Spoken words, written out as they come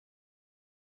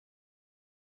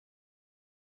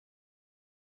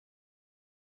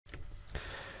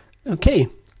Okay,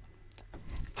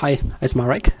 hi, it's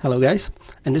Marek. Hello guys.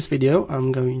 In this video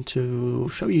I'm going to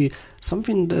show you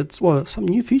something some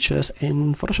new features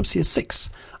in Photoshop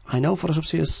CS6. I know Photoshop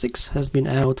CS6 has been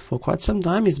out for quite some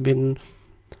time. It's been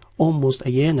almost a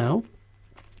year now.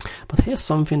 But here's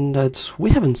something that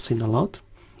we haven't seen a lot.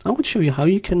 I'm going to show you how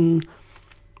you can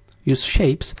use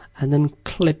shapes and then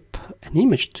clip an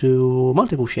image to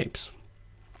multiple shapes.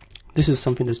 This is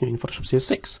something that's new in Photoshop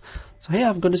CS6. So here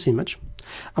I've got this image.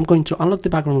 I'm going to unlock the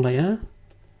background layer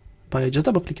by just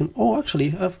double clicking. Oh,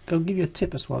 actually, I'll give you a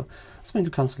tip as well. I'm going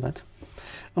to cancel that.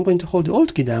 I'm going to hold the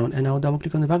Alt key down and I'll double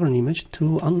click on the background image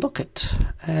to unlock it.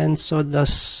 And so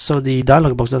the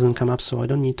dialog box doesn't come up, so I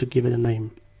don't need to give it a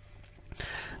name.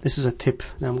 This is a tip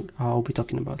that I'll be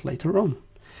talking about later on.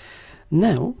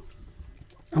 Now,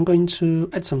 I'm going to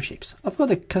add some shapes. I've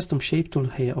got a custom shape tool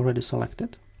here already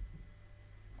selected.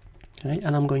 Okay,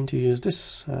 and I'm going to use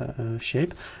this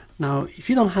shape. Now, if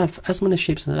you don't have as many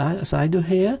shapes as I do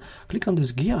here, click on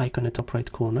this gear icon at the top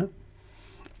right corner.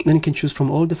 Then you can choose from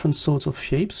all different sorts of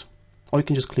shapes, or you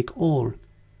can just click all.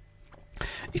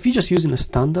 If you're just using a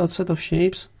standard set of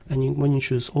shapes, and when you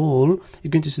choose all, you're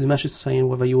going to see the message saying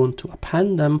whether you want to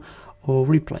append them or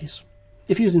replace.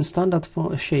 If you're using standard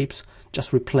shapes,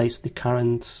 just replace the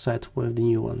current set with the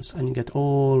new ones, and you get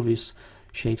all these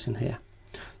shapes in here.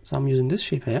 So I'm using this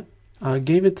shape here. I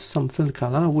gave it some fill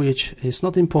color, which is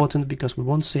not important because we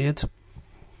won't see it.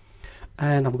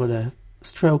 And I've got a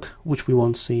stroke, which we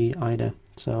won't see either.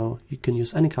 So you can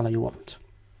use any color you want.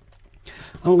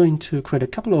 I'm going to create a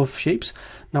couple of shapes.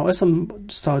 Now, as I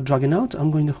start dragging out, I'm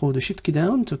going to hold the Shift key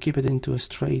down to keep it into a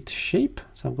straight shape.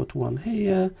 So I've got one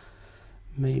here,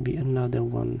 maybe another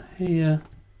one here,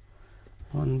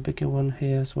 one bigger one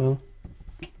here as well,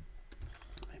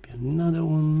 maybe another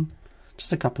one,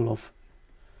 just a couple of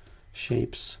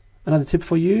shapes. Another tip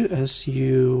for you is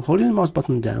you hold your mouse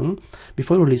button down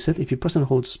before you release it. If you press and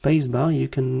hold spacebar, you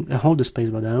can hold the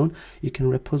spacebar down, you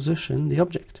can reposition the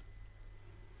object.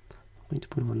 I'm going to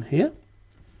put one here,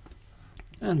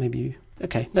 and maybe,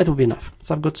 okay, that will be enough.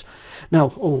 So I've got,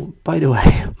 now, oh, by the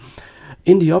way,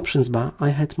 in the options bar,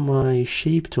 I had my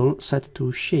shape tool set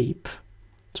to shape.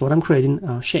 So what I'm creating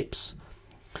are shapes.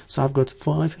 So I've got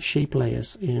 5 shape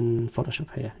layers in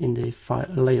Photoshop here, in the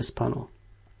layers panel.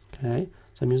 Okay,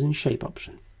 so I'm using shape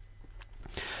option.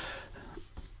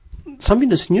 Something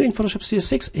that's new in Photoshop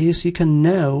CS6 is you can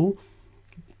now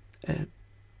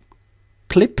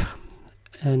clip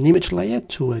an image layer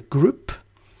to a group,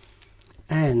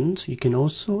 and you can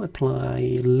also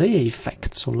apply layer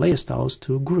effects or layer styles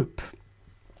to group.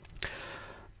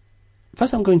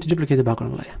 First, I'm going to duplicate the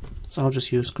background layer. So I'll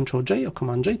just use Ctrl J or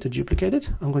Command J to duplicate it.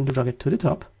 I'm going to drag it to the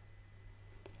top.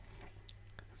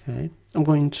 Okay, I'm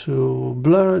going to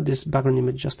blur this background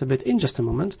image just a bit in just a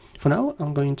moment. For now,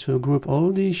 I'm going to group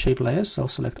all the shape layers. So I'll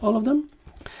select all of them,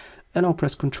 and I'll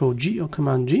press Ctrl G or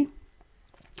Command G.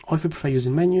 Or if you prefer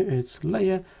using menu, it's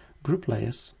Layer, Group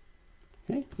Layers.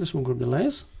 Okay, this will group the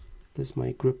layers. This is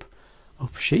my group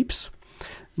of shapes.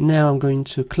 Now I'm going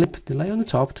to clip the layer on the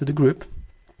top to the group.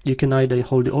 You can either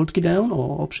hold the Alt key down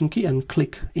or Option key and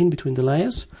click in between the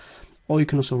layers, or you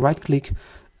can also right click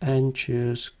and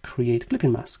choose Create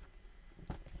Clipping Mask.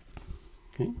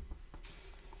 Okay.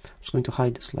 I'm just going to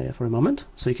hide this layer for a moment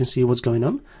so you can see what's going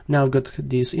on. Now I've got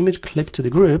this image clipped to the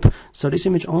group, so this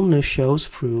image only shows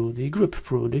through the group,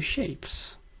 through the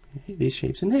shapes. Okay, these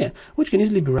shapes in here, which can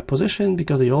easily be repositioned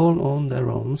because they're all on their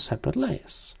own separate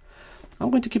layers. I'm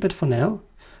going to keep it for now.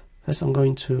 First, I'm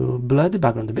going to blur the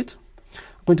background a bit.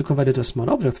 I'm going to convert it to a smart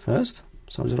object first,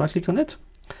 so I'll just right click on it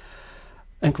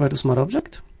and convert to smart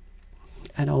object,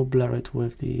 and I'll blur it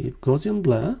with the Gaussian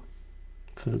blur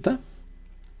filter.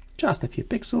 Just a few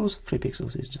pixels, 3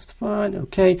 pixels is just fine.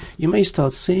 Okay, you may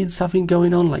start seeing something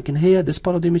going on, like in here, this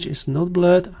part of the image is not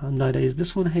blurred, and neither is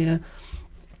this one here.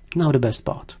 Now the best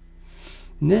part.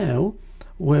 Now,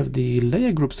 with the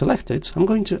layer group selected, I'm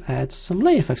going to add some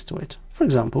layer effects to it. For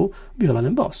example, bevel and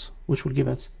emboss, which will give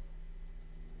us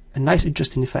a nice,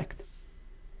 interesting effect.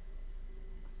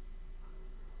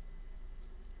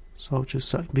 So I'll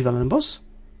just bevel and emboss,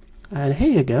 and here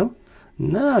you go.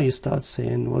 Now you start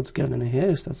seeing what's going on here.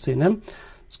 You start seeing them.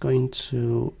 It's going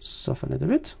to soften it a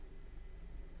bit,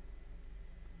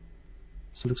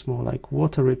 so it looks more like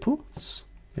water ripples.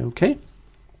 Okay,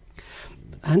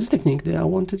 and this technique that I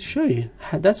wanted to show you,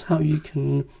 that's how you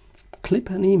can clip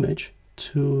an image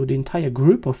to the entire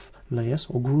group of layers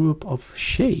or group of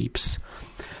shapes,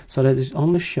 so that it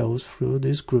only shows through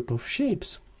this group of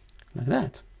shapes, like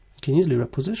that. You can easily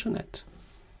reposition it.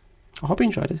 I hope you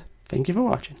enjoyed it. Thank you for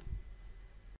watching.